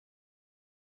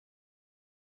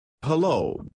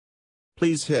Hello.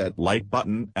 Please hit like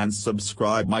button and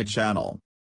subscribe my channel.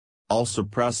 Also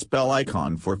press bell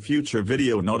icon for future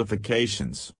video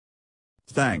notifications.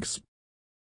 Thanks.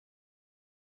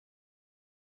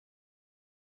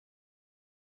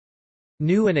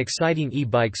 New and exciting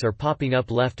e-bikes are popping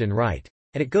up left and right,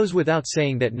 and it goes without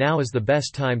saying that now is the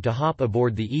best time to hop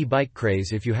aboard the e-bike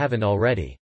craze if you haven't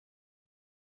already.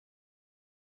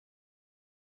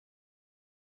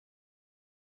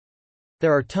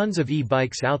 There are tons of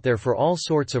e-bikes out there for all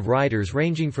sorts of riders,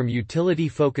 ranging from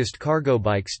utility-focused cargo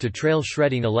bikes to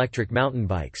trail-shredding electric mountain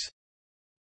bikes.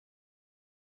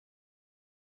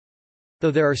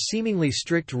 Though there are seemingly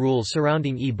strict rules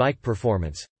surrounding e-bike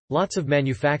performance, lots of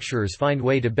manufacturers find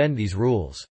way to bend these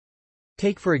rules.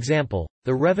 Take for example,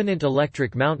 the Revenant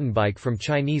electric mountain bike from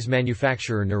Chinese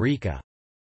manufacturer Nireeka.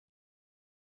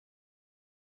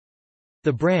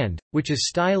 The brand, which is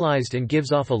stylized and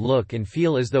gives off a look and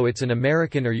feel as though it's an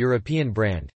American or European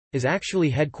brand, is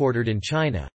actually headquartered in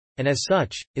China, and as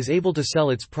such, is able to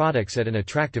sell its products at an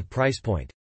attractive price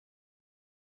point.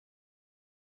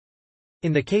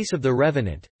 In the case of the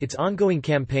Revenant, its ongoing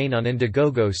campaign on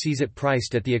Indiegogo sees it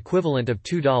priced at the equivalent of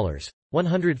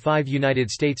 $2.105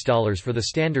 United States dollars for the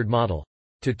standard model,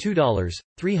 to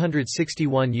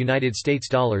 $2.361 United States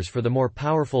dollars for the more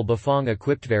powerful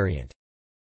Bafang-equipped variant.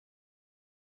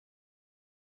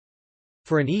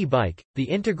 For an e-bike, the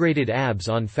integrated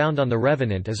ABS-on found on the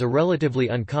Revenant is a relatively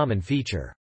uncommon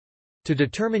feature. To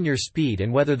determine your speed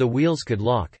and whether the wheels could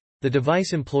lock, the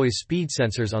device employs speed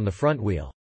sensors on the front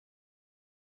wheel.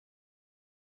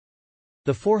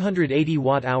 The 480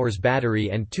 watt-hours battery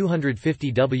and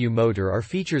 250 W motor are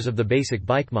features of the basic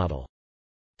bike model.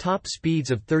 Top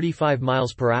speeds of 35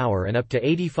 miles per hour and up to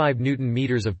 85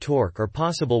 Nm of torque are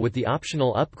possible with the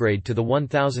optional upgrade to the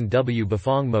 1000 W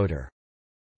Bafang motor.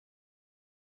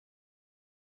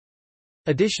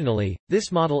 Additionally,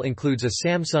 this model includes a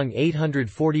Samsung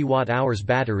 840 watt-hours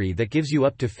battery that gives you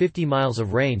up to 50 miles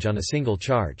of range on a single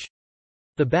charge.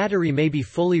 The battery may be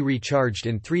fully recharged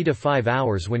in 3 to 5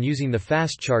 hours when using the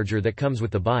fast charger that comes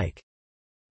with the bike.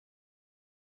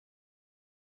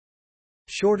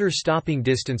 Shorter stopping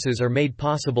distances are made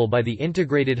possible by the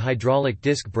integrated hydraulic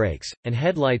disc brakes, and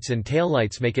headlights and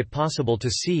taillights make it possible to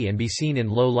see and be seen in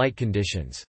low light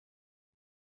conditions.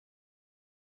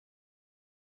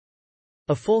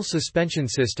 A full suspension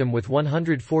system with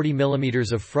 140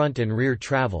 mm of front and rear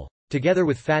travel, together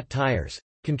with fat tires,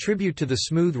 contribute to the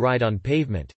smooth ride on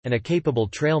pavement, and a capable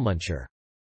trail-muncher.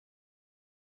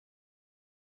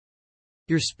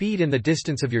 Your speed and the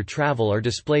distance of your travel are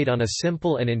displayed on a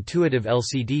simple and intuitive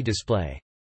LCD display.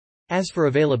 As for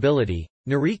availability,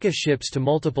 Nireeka ships to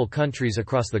multiple countries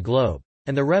across the globe,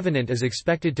 and the Revenant is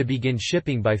expected to begin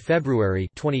shipping by February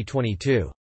 2022.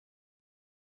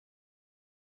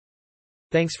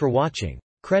 Thanks for watching.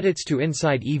 Credits to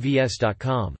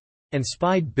InsideEVs.com and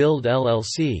Spide Build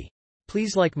LLC.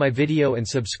 Please like my video and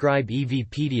subscribe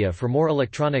EVPedia for more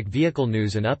electronic vehicle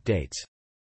news and updates.